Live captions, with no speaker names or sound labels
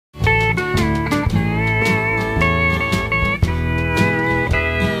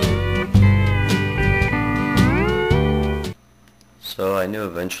I knew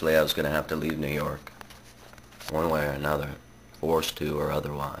eventually I was going to have to leave New York, one way or another, forced to or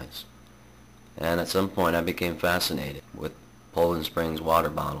otherwise. And at some point I became fascinated with Poland Springs water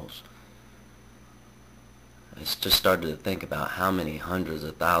bottles. I just started to think about how many hundreds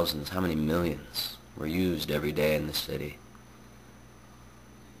of thousands, how many millions were used every day in the city.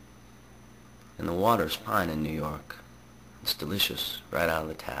 And the water's fine in New York. It's delicious, right out of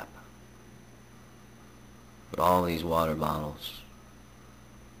the tap. But all these water bottles,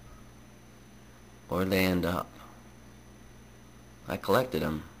 where'd they end up? I collected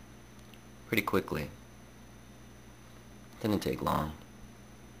them pretty quickly. Didn't take long.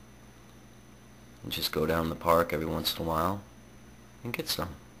 And just go down the park every once in a while and get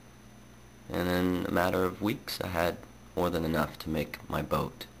some. And in a matter of weeks I had more than enough to make my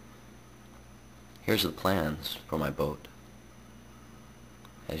boat. Here's the plans for my boat.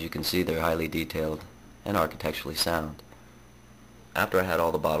 As you can see, they're highly detailed and architecturally sound. After I had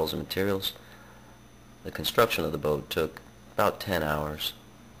all the bottles and materials, the construction of the boat took about 10 hours,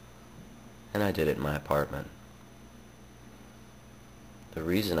 and I did it in my apartment. The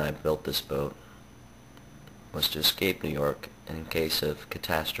reason I built this boat was to escape New York in case of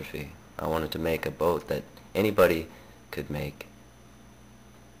catastrophe. I wanted to make a boat that anybody could make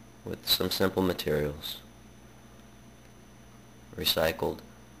with some simple materials, recycled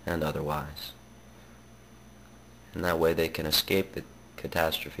and otherwise. And that way they can escape the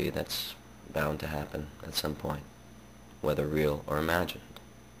catastrophe that's bound to happen at some point, whether real or imagined.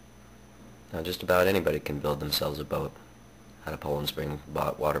 Now just about anybody can build themselves a boat out of Poland Spring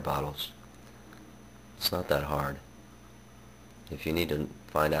water bottles. It's not that hard. If you need to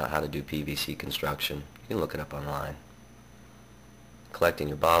find out how to do PVC construction, you can look it up online. Collecting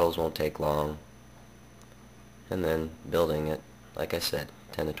your bottles won't take long, and then building it, like I said,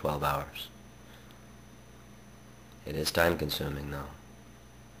 10 to 12 hours. It is time consuming though,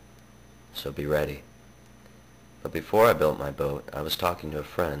 so be ready. But before I built my boat, I was talking to a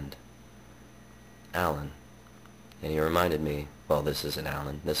friend, Alan, and he reminded me, well, this isn't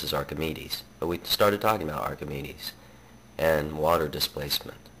Alan, this is Archimedes, but we started talking about Archimedes and water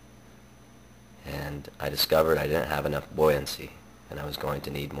displacement. And I discovered I didn't have enough buoyancy, and I was going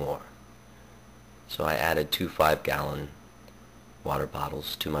to need more. So I added 2 5-gallon water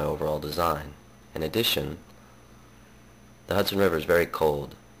bottles to my overall design. In addition, the Hudson River is very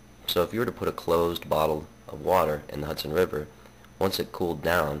cold, so if you were to put a closed bottle of water in the Hudson River, once it cooled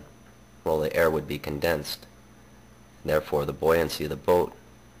down, well, the air would be condensed. Therefore, the buoyancy of the boat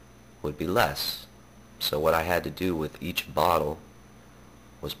would be less. So what I had to do with each bottle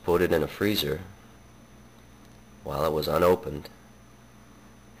was put it in a freezer while it was unopened,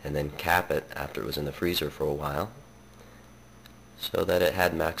 and then cap it after it was in the freezer for a while, so that it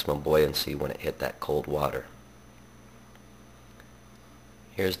had maximum buoyancy when it hit that cold water.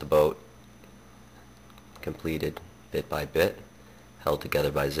 Here's the boat, completed bit by bit, held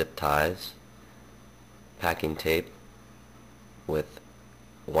together by zip ties, packing tape with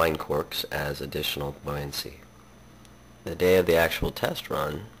wine corks as additional buoyancy. The day of the actual test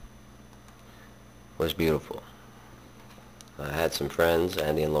run was beautiful. I had some friends,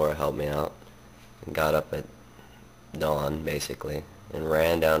 Andy and Laura helped me out, and got up at dawn basically and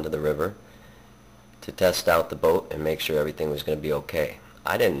ran down to the river to test out the boat and make sure everything was going to be okay.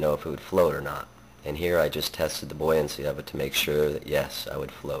 I didn't know if it would float or not, and here I just tested the buoyancy of it to make sure that yes, I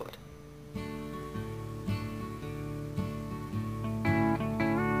would float.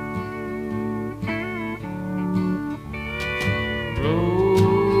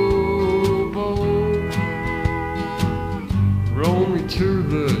 Rowboat, roll me to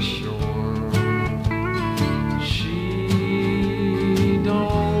the shore. She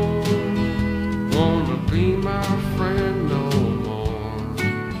don't wanna be my friend no more.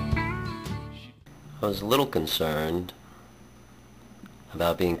 I was a little concerned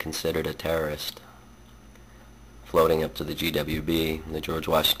about being considered a terrorist, floating up to the GWB, the George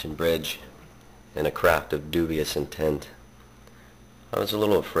Washington Bridge, in a craft of dubious intent. I was a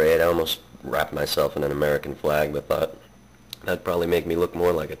little afraid. I almost wrapped myself in an American flag, but thought that'd probably make me look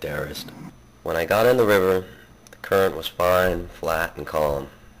more like a terrorist. When I got in the river, the current was fine, flat, and calm.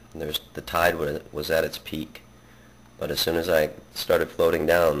 The tide was at its peak. But as soon as I started floating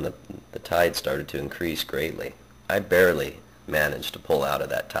down, the tide started to increase greatly. I barely managed to pull out of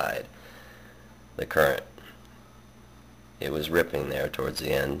that tide, the current. It was ripping there towards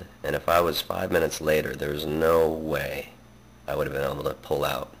the end, and if I was 5 minutes later, there was no way I would have been able to pull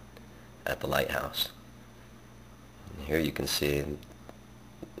out at the lighthouse. And here you can see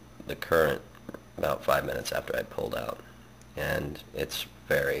the current about 5 minutes after I pulled out, and it's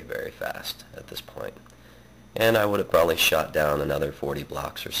very, very fast at this point. and I would have probably shot down another 40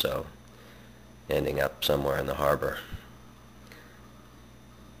 blocks or so, ending up somewhere in the harbor.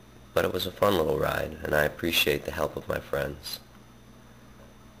 But it was a fun little ride, and I appreciate the help of my friends.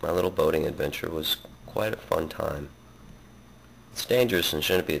 My little boating adventure was quite a fun time. It's dangerous and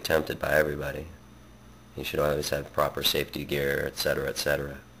shouldn't be attempted by everybody. You should always have proper safety gear, etc.,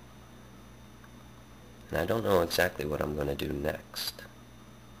 etc. And I don't know exactly what I'm going to do next.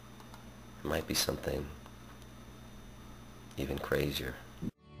 It might be something even crazier.